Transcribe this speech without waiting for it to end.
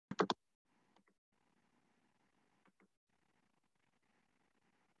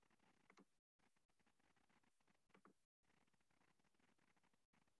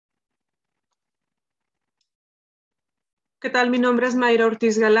¿Qué tal? Mi nombre es Mayra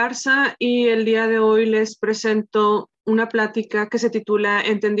Ortiz Galarza y el día de hoy les presento una plática que se titula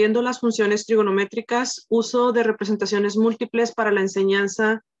Entendiendo las funciones trigonométricas, uso de representaciones múltiples para la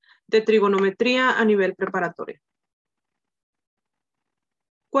enseñanza de trigonometría a nivel preparatorio.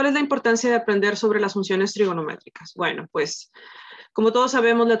 ¿Cuál es la importancia de aprender sobre las funciones trigonométricas? Bueno, pues como todos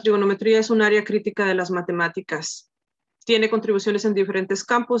sabemos, la trigonometría es un área crítica de las matemáticas. Tiene contribuciones en diferentes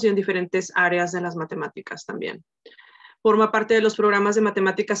campos y en diferentes áreas de las matemáticas también. Forma parte de los programas de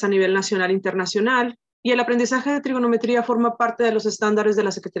matemáticas a nivel nacional e internacional, y el aprendizaje de trigonometría forma parte de los estándares de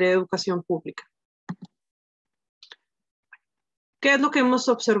la Secretaría de Educación Pública. ¿Qué es lo que hemos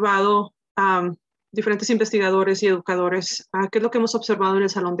observado diferentes investigadores y educadores? ¿Qué es lo que hemos observado en el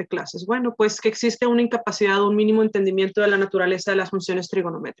salón de clases? Bueno, pues que existe una incapacidad o un mínimo entendimiento de la naturaleza de las funciones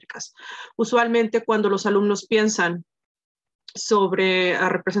trigonométricas. Usualmente cuando los alumnos piensan sobre la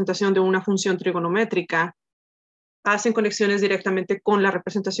representación de una función trigonométrica, hacen conexiones directamente con la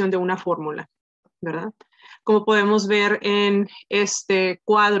representación de una fórmula, ¿verdad? Como podemos ver en este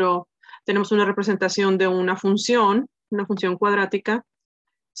cuadro, tenemos una representación de una función cuadrática.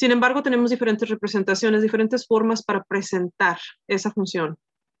 Sin embargo, tenemos diferentes representaciones, diferentes formas para presentar esa función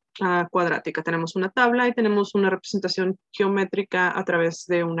cuadrática. Tenemos una tabla y tenemos una representación geométrica a través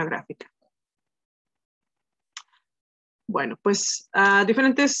de una gráfica. Bueno, pues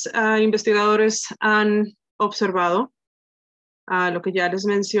diferentes investigadores han observado lo que ya les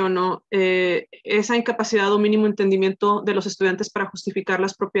menciono, esa incapacidad o mínimo entendimiento de los estudiantes para justificar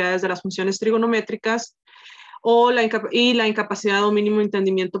las propiedades de las funciones trigonométricas y la incapacidad o mínimo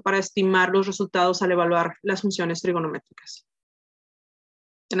entendimiento para estimar los resultados al evaluar las funciones trigonométricas.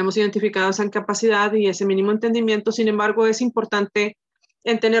 Tenemos identificado esa incapacidad y ese mínimo entendimiento. Sin embargo, es importante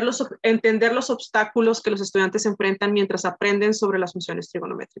entender los obstáculos que los estudiantes enfrentan mientras aprenden sobre las funciones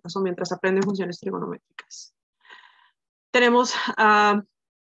trigonométricas o mientras aprenden funciones trigonométricas. Tenemos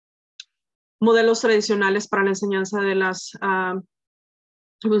modelos tradicionales para la enseñanza de las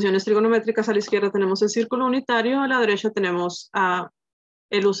funciones trigonométricas. A la izquierda tenemos el círculo unitario, a la derecha tenemos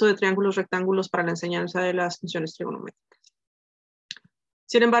el uso de triángulos rectángulos para la enseñanza de las funciones trigonométricas.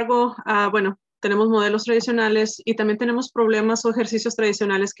 Sin embargo, bueno, tenemos modelos tradicionales y también tenemos problemas o ejercicios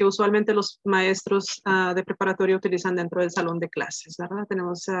tradicionales que usualmente los maestros de preparatoria utilizan dentro del salón de clases, ¿verdad?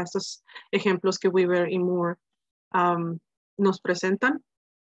 Tenemos estos ejemplos que Weaver y Moore nos presentan.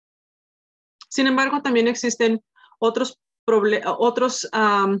 Sin embargo, también existen otros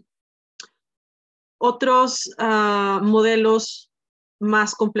modelos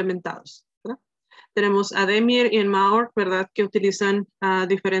más complementados, ¿verdad? Tenemos a Demir y en Maur, ¿verdad? Que utilizan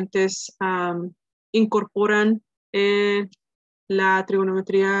incorporan la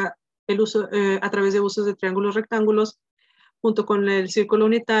trigonometría a través de usos de triángulos rectángulos junto con el círculo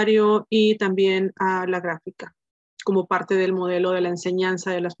unitario y también la gráfica como parte del modelo de la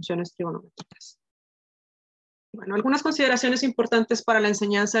enseñanza de las funciones trigonométricas. Bueno, algunas consideraciones importantes para la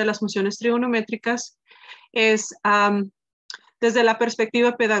enseñanza de las funciones trigonométricas es, desde la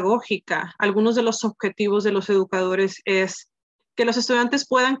perspectiva pedagógica, algunos de los objetivos de los educadores es que los estudiantes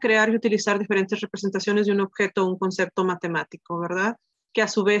puedan crear y utilizar diferentes representaciones de un objeto o un concepto matemático, ¿verdad? Que a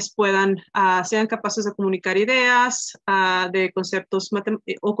su vez sean capaces de comunicar ideas de conceptos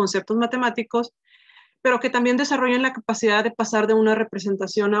matemáticos, pero que también desarrollen la capacidad de pasar de una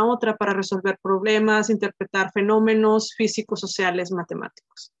representación a otra para resolver problemas, interpretar fenómenos físicos, sociales,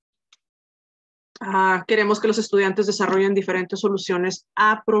 matemáticos. Queremos que los estudiantes desarrollen diferentes soluciones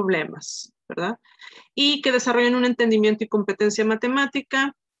a problemas, ¿verdad? Y que desarrollen un entendimiento y competencia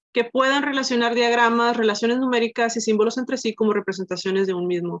matemática, que puedan relacionar diagramas, relaciones numéricas y símbolos entre sí como representaciones de un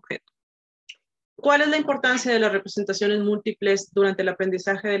mismo objeto. ¿Cuál es la importancia de las representaciones múltiples durante el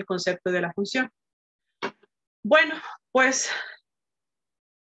aprendizaje del concepto de la función? Bueno, pues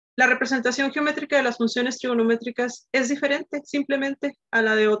la representación geométrica de las funciones trigonométricas es diferente simplemente a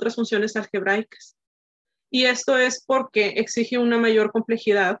la de otras funciones algebraicas. Y esto es porque exige una mayor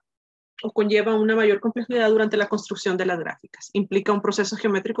complejidad o conlleva una mayor complejidad durante la construcción de las gráficas. Implica un proceso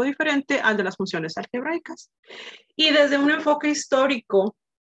geométrico diferente al de las funciones algebraicas. Y desde un enfoque histórico,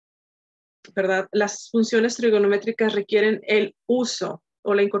 ¿verdad? Las funciones trigonométricas requieren el uso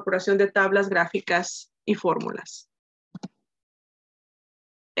o la incorporación de tablas gráficas y fórmulas.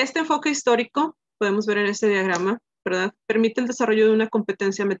 Este enfoque histórico, podemos ver en este diagrama, ¿verdad? Permite el desarrollo de una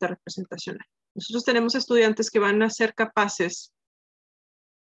competencia metarepresentacional. Nosotros tenemos estudiantes que van a ser capaces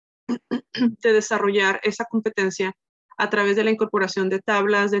de desarrollar esa competencia a través de la incorporación de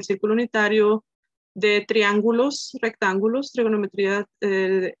tablas, del círculo unitario, de triángulos, rectángulos, trigonometría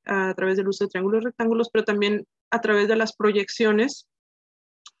a través del uso de triángulos, rectángulos, pero también a través de las proyecciones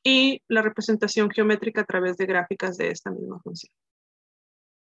y la representación geométrica a través de gráficas de esta misma función.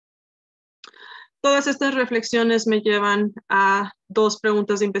 Todas estas reflexiones me llevan a dos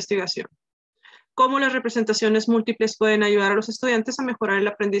preguntas de investigación. ¿Cómo las representaciones múltiples pueden ayudar a los estudiantes a mejorar el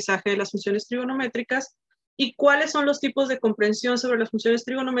aprendizaje de las funciones trigonométricas? ¿Y cuáles son los tipos de comprensión sobre las funciones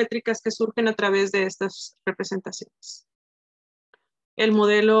trigonométricas que surgen a través de estas representaciones? El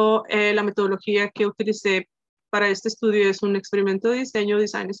modelo, la metodología que utilicé para este estudio es un experimento de diseño,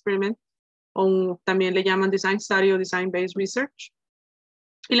 Design Experiment, o también le llaman Design Study o Design Based Research.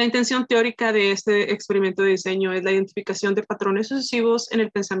 Y la intención teórica de este experimento de diseño es la identificación de patrones sucesivos en el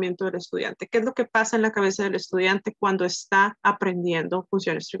pensamiento del estudiante. ¿Qué es lo que pasa en la cabeza del estudiante cuando está aprendiendo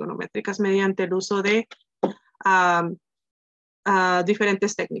funciones trigonométricas mediante el uso de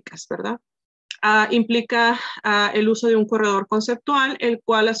diferentes técnicas, ¿verdad? Implica el uso de un corredor conceptual, el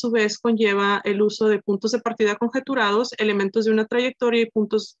cual a su vez conlleva el uso de puntos de partida conjeturados, elementos de una trayectoria y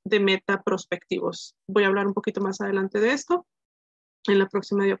puntos de meta prospectivos. Voy a hablar un poquito más adelante de esto en la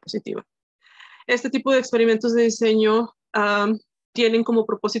próxima diapositiva. Este tipo de experimentos de diseño tienen como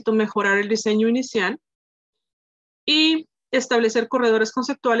propósito mejorar el diseño inicial y establecer corredores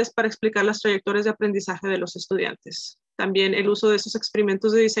conceptuales para explicar las trayectorias de aprendizaje de los estudiantes. También el uso de esos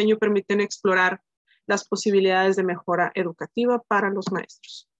experimentos de diseño permiten explorar las posibilidades de mejora educativa para los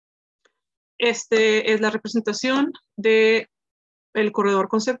maestros. Este es la representación del corredor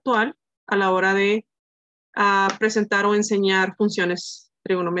conceptual a la hora de presentar o enseñar funciones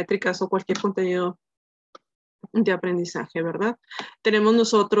trigonométricas o cualquier contenido de aprendizaje, ¿verdad? Tenemos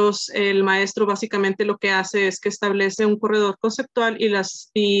nosotros, el maestro básicamente lo que hace es que establece un corredor conceptual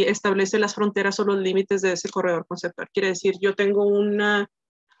y establece las fronteras o los límites de ese corredor conceptual. Quiere decir, este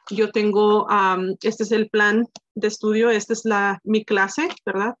es el plan de estudio, esta es mi clase,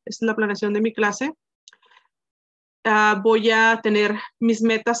 ¿verdad? Esta es la planeación de mi clase. Voy a tener mis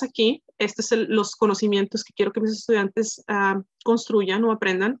metas aquí. Estos son los conocimientos que quiero que mis estudiantes construyan o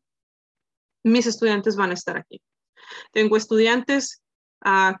aprendan. Mis estudiantes van a estar aquí. Tengo estudiantes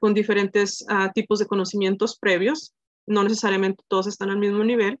con diferentes tipos de conocimientos previos. No necesariamente todos están al mismo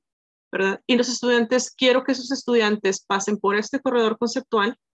nivel, ¿verdad? Y los estudiantes, quiero que esos estudiantes pasen por este corredor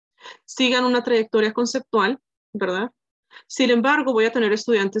conceptual, sigan una trayectoria conceptual, ¿verdad? Sin embargo, voy a tener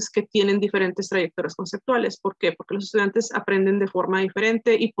estudiantes que tienen diferentes trayectorias conceptuales. ¿Por qué? Porque los estudiantes aprenden de forma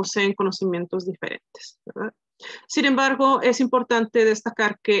diferente y poseen conocimientos diferentes, ¿verdad? Sin embargo, es importante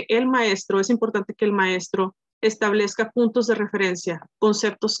destacar que el maestro establezca puntos de referencia,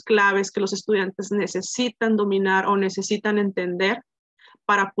 conceptos claves que los estudiantes necesitan dominar o necesitan entender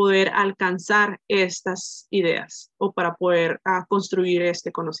para poder alcanzar estas ideas o para poder construir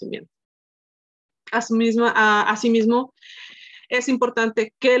este conocimiento. Asimismo, es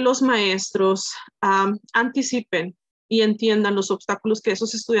importante que los maestros anticipen y entiendan los obstáculos que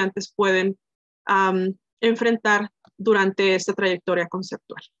esos estudiantes pueden enfrentar durante esta trayectoria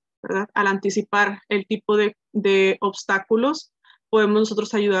conceptual, ¿verdad? Al anticipar el tipo de obstáculos, podemos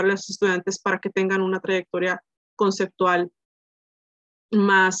nosotros ayudar a los estudiantes para que tengan una trayectoria conceptual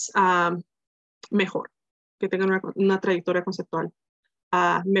más mejor, que tengan una trayectoria conceptual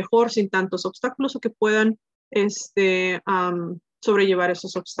mejor, sin tantos obstáculos, o que puedan sobrellevar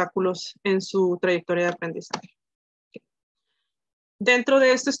esos obstáculos en su trayectoria de aprendizaje. Dentro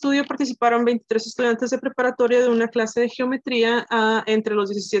de este estudio participaron 23 estudiantes de preparatoria de una clase de geometría entre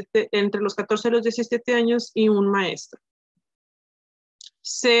los 14 y los 17 años y un maestro.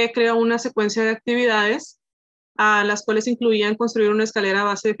 Se creó una secuencia de actividades las cuales incluían construir una escalera a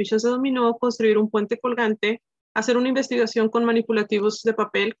base de fichas de dominó, construir un puente colgante, hacer una investigación con manipulativos de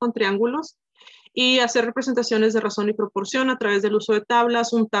papel con triángulos y hacer representaciones de razón y proporción a través del uso de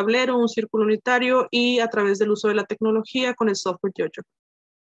tablas, un tablero, un círculo unitario y a través del uso de la tecnología con el software GeoGebra.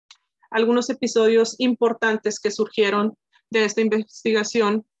 Algunos episodios importantes que surgieron de esta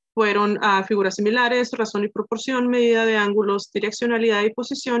investigación fueron figuras similares, razón y proporción, medida de ángulos, direccionalidad y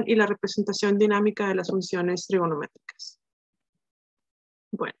posición y la representación dinámica de las funciones trigonométricas.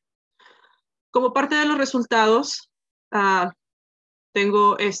 Bueno, como parte de los resultados,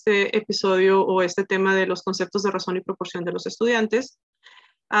 tengo este episodio o este tema de los conceptos de razón y proporción de los estudiantes.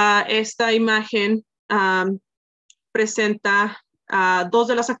 Esta imagen presenta dos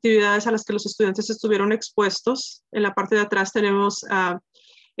de las actividades a las que los estudiantes estuvieron expuestos. En la parte de atrás tenemos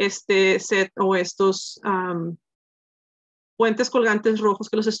este set o estos puentes colgantes rojos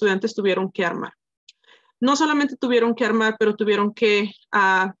que los estudiantes tuvieron que armar. No solamente tuvieron que armar, pero tuvieron que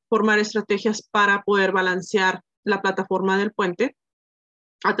formar estrategias para poder balancear la plataforma del puente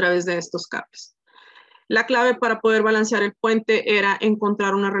a través de estos cables. La clave para poder balancear el puente era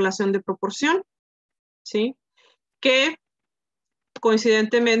encontrar una relación de proporción, ¿sí? Que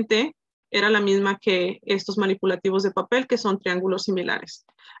coincidentemente era la misma que estos manipulativos de papel, que son triángulos similares.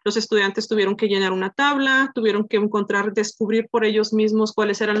 Los estudiantes tuvieron que llenar una tabla, tuvieron que descubrir por ellos mismos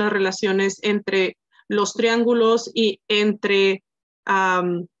cuáles eran las relaciones entre los triángulos y entre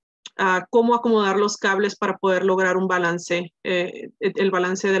cómo acomodar los cables para poder lograr un balance, el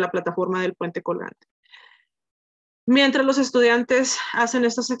balance de la plataforma del puente colgante. Mientras los estudiantes hacen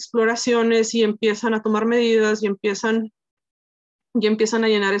estas exploraciones y empiezan a tomar medidas y empiezan a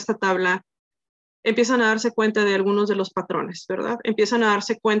llenar esta tabla, empiezan a darse cuenta de algunos de los patrones, ¿verdad? Empiezan a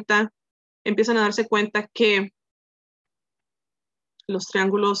darse cuenta que los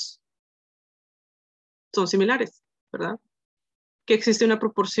triángulos son similares, ¿verdad? Que existe una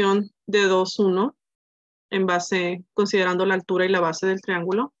proporción de 2:1 en base, considerando la altura y la base del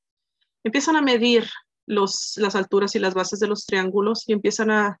triángulo. Empiezan a medir las alturas y las bases de los triángulos y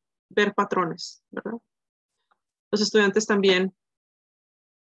empiezan a ver patrones, ¿verdad? Los estudiantes también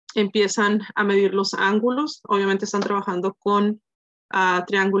empiezan a medir los ángulos. Obviamente están trabajando con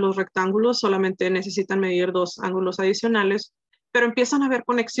triángulos rectángulos, solamente necesitan medir 2 ángulos adicionales, pero empiezan a ver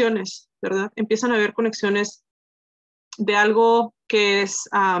conexiones, ¿verdad? Empiezan a ver conexiones de algo que es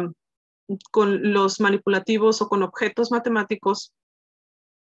con los manipulativos o con objetos matemáticos,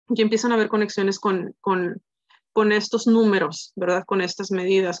 y empiezan a ver conexiones con estos números, ¿verdad? Con estas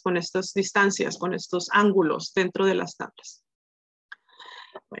medidas, con estas distancias, con estos ángulos dentro de las tablas.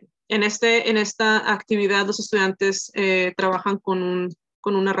 Bueno, en esta actividad los estudiantes trabajan con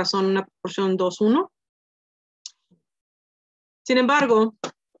una razón, una proporción 2:1. Sin embargo,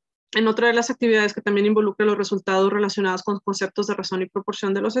 en otra de las actividades que también involucra los resultados relacionados con conceptos de razón y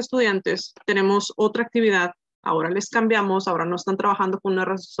proporción de los estudiantes, tenemos otra actividad. Ahora les cambiamos, ahora no están trabajando con una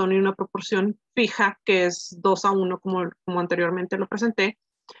razón y una proporción fija, que es 2:1, como anteriormente lo presenté,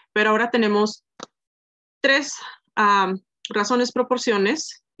 pero ahora tenemos 3 razones,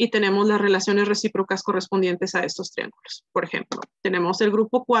 proporciones, y tenemos las relaciones recíprocas correspondientes a estos triángulos. Por ejemplo, tenemos el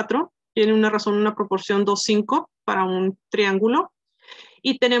grupo 4, tiene una razón, una proporción 2:5 para un triángulo,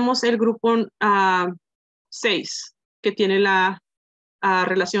 y tenemos el grupo 6, que tiene la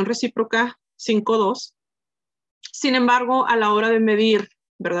relación recíproca 5:2. Sin embargo, a la hora de medir,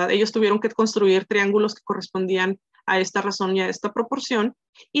 ¿verdad? Ellos tuvieron que construir triángulos que correspondían a esta razón y a esta proporción,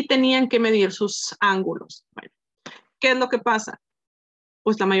 y tenían que medir sus ángulos. Bueno, ¿qué es lo que pasa?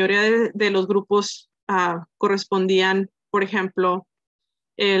 Pues la mayoría de los grupos correspondían, por ejemplo,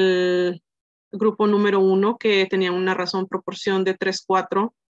 el grupo número 1, que tenía una razón proporción de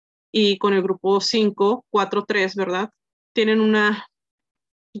 3:4, y con el grupo 5, 4:3, ¿verdad? Tienen una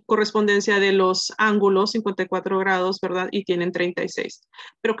correspondencia de los ángulos, 54 grados, ¿verdad? Y tienen 36.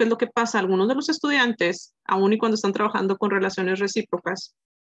 Pero ¿qué es lo que pasa? Algunos de los estudiantes, aun y cuando están trabajando con relaciones recíprocas,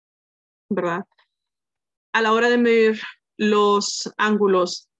 ¿verdad? A la hora de medir los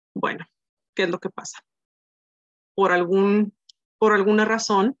ángulos, bueno, ¿qué es lo que pasa? Por alguna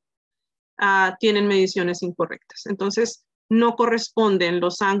razón, tienen mediciones incorrectas. Entonces, no corresponden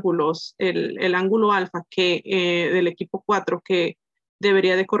los ángulos, el ángulo alfa del equipo 4, que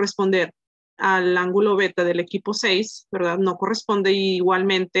debería de corresponder al ángulo beta del equipo 6, ¿verdad? No corresponde, y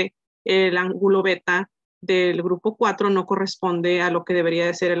igualmente el ángulo beta del grupo 4 no corresponde a lo que debería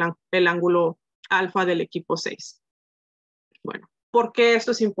de ser el ángulo alfa del equipo 6. Bueno, ¿por qué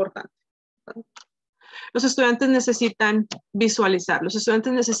esto es importante? Los estudiantes necesitan visualizar, los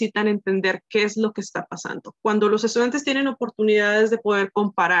estudiantes necesitan entender qué es lo que está pasando. Cuando los estudiantes tienen oportunidades de poder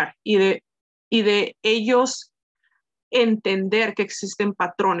comparar y de ellos entender que existen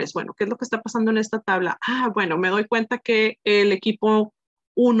patrones, bueno, ¿qué es lo que está pasando en esta tabla? Bueno, me doy cuenta que el equipo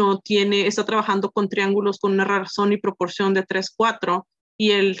 1 está trabajando con triángulos con una razón y proporción de 3:4,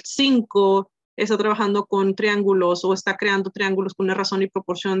 y el 5 está trabajando con triángulos o está creando triángulos con una razón y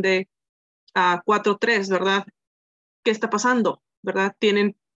proporción de 4:3, ¿verdad? ¿Qué está pasando? ¿Verdad?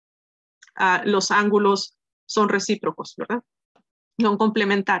 Los ángulos son recíprocos, ¿verdad? Son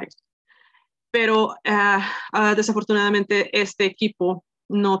complementarios. Pero desafortunadamente este equipo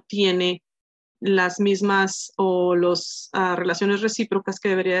no tiene las mismas o las relaciones recíprocas que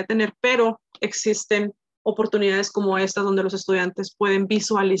debería de tener, pero existen oportunidades como esta donde los estudiantes pueden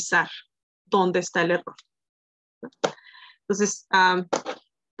visualizar dónde está el error. Entonces,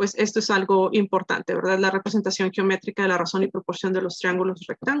 pues esto es algo importante, ¿verdad? La representación geométrica de la razón y proporción de los triángulos y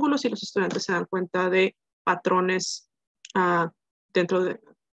rectángulos, y los estudiantes se dan cuenta de patrones a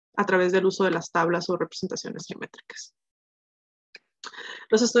través del uso de las tablas o representaciones geométricas.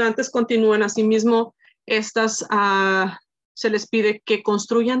 Los estudiantes continúan asimismo, se les pide que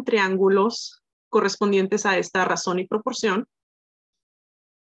construyan triángulos correspondientes a esta razón y proporción,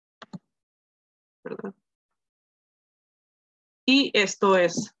 ¿verdad? y esto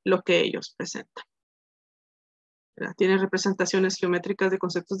es lo que ellos presentan. Tienen representaciones geométricas de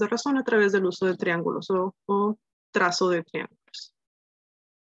conceptos de razón a través del uso de triángulos o trazo de triángulos.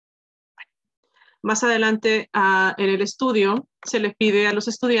 Más adelante en el estudio se le pide a los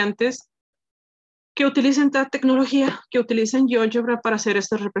estudiantes que utilicen tecnología, que utilicen GeoGebra para hacer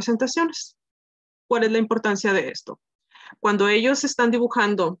estas representaciones. ¿Cuál es la importancia de esto? Cuando ellos están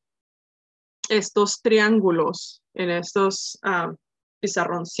dibujando estos triángulos en estos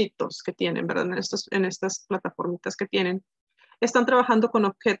pizarroncitos que tienen, ¿verdad? En estas plataformitas que tienen, están trabajando con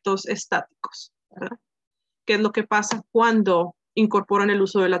objetos estáticos, ¿verdad? ¿Qué es lo que pasa cuando incorporan el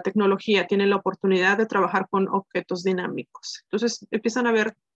uso de la tecnología? Tienen la oportunidad de trabajar con objetos dinámicos. Entonces empiezan a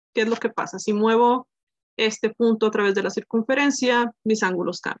ver qué es lo que pasa. Si muevo este punto a través de la circunferencia, mis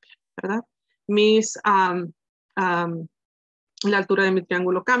ángulos cambian, ¿verdad? La altura de mi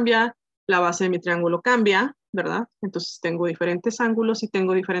triángulo cambia, la base de mi triángulo cambia, ¿verdad? Entonces tengo diferentes ángulos y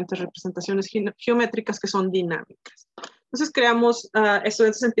tengo diferentes representaciones geométricas que son dinámicas. Entonces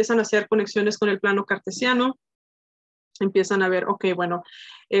estudiantes empiezan a hacer conexiones con el plano cartesiano, empiezan a ver, ok, bueno,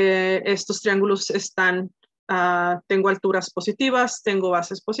 estos triángulos tengo alturas positivas, tengo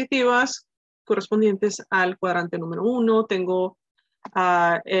bases positivas correspondientes al cuadrante número 1, tengo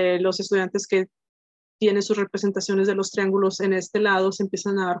los estudiantes que tienen sus representaciones de los triángulos en este lado, se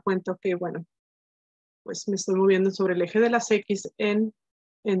empiezan a dar cuenta, ok, bueno, pues me estoy moviendo sobre el eje de las X en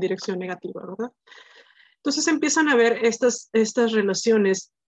dirección negativa, ¿verdad? Entonces empiezan a ver estas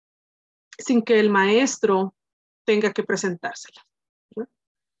relaciones sin que el maestro tenga que presentárselas, ¿verdad?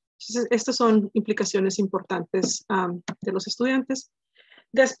 Entonces, estas son implicaciones importantes de los estudiantes.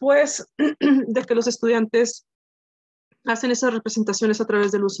 Después de que los estudiantes hacen esas representaciones a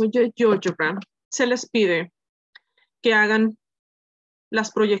través del uso de GeoGebra, se les pide que hagan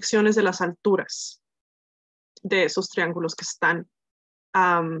las proyecciones de las alturas de esos triángulos que están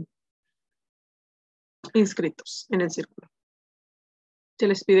inscritos en el círculo. Se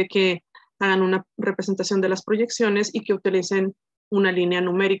les pide que hagan una representación de las proyecciones y que utilicen una línea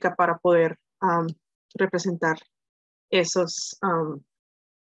numérica para poder representar esas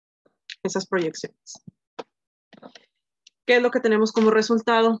proyecciones. ¿Qué es lo que tenemos como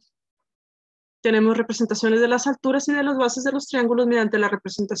resultado? Tenemos representaciones de las alturas y de las bases de los triángulos mediante la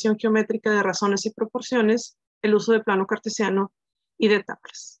representación geométrica de razones y proporciones, el uso de plano cartesiano y de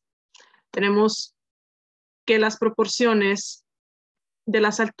tablas. Tenemos que las proporciones de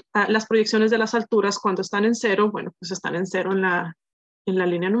las proyecciones de las alturas cuando están en cero, bueno, pues están en cero en la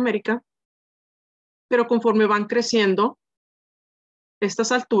línea numérica, pero conforme van creciendo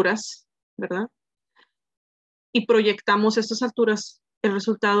estas alturas, ¿verdad? Y proyectamos estas alturas, el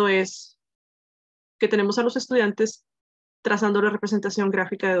resultado es que tenemos a los estudiantes trazando la representación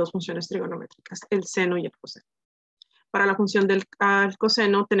gráfica de dos funciones trigonométricas, el seno y el coseno. Para la función del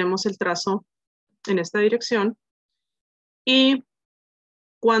coseno tenemos el trazo en esta dirección y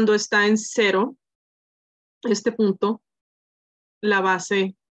cuando está en cero, este punto, la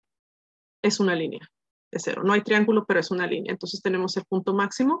base es una línea de cero. No hay triángulo, pero es una línea. Entonces tenemos el punto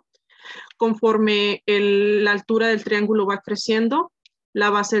máximo. Conforme la altura del triángulo va creciendo, la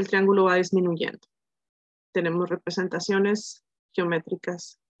base del triángulo va disminuyendo. Tenemos representaciones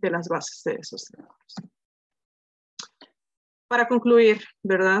geométricas de las bases de esos triángulos. Para concluir,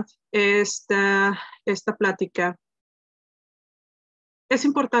 ¿verdad? Esta plática, es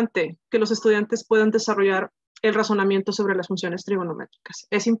importante que los estudiantes puedan desarrollar el razonamiento sobre las funciones trigonométricas.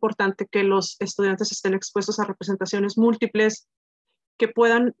 Es importante que los estudiantes estén expuestos a representaciones múltiples, que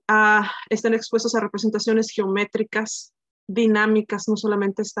estén expuestos a representaciones geométricas, dinámicas, no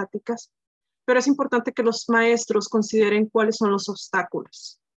solamente estáticas. Pero es importante que los maestros consideren cuáles son los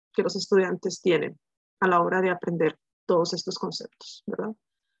obstáculos que los estudiantes tienen a la hora de aprender todos estos conceptos, ¿verdad?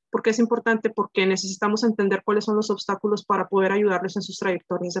 ¿Por qué es importante? Porque necesitamos entender cuáles son los obstáculos para poder ayudarles en sus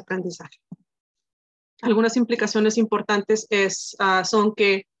trayectorias de aprendizaje. Algunas implicaciones importantes son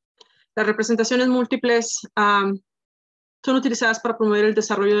que las representaciones múltiples son utilizadas para promover el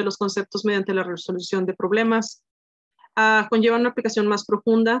desarrollo de los conceptos mediante la resolución de problemas, conllevan una aplicación más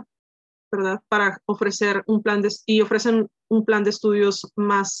profunda, ¿verdad? Para ofrecen un plan de estudios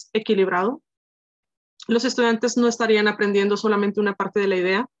más equilibrado. Los estudiantes no estarían aprendiendo solamente una parte de la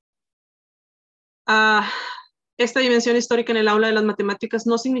idea. Esta dimensión histórica en el aula de las matemáticas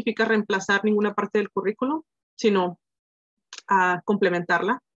no significa reemplazar ninguna parte del currículo, sino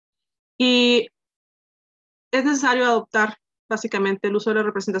complementarla. Y es necesario adoptar básicamente el uso de las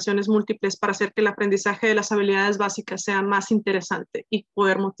representaciones múltiples para hacer que el aprendizaje de las habilidades básicas sea más interesante y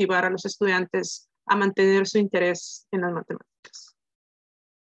poder motivar a los estudiantes a mantener su interés en las matemáticas.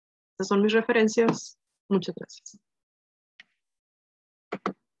 Estas son mis referencias. Muchas gracias.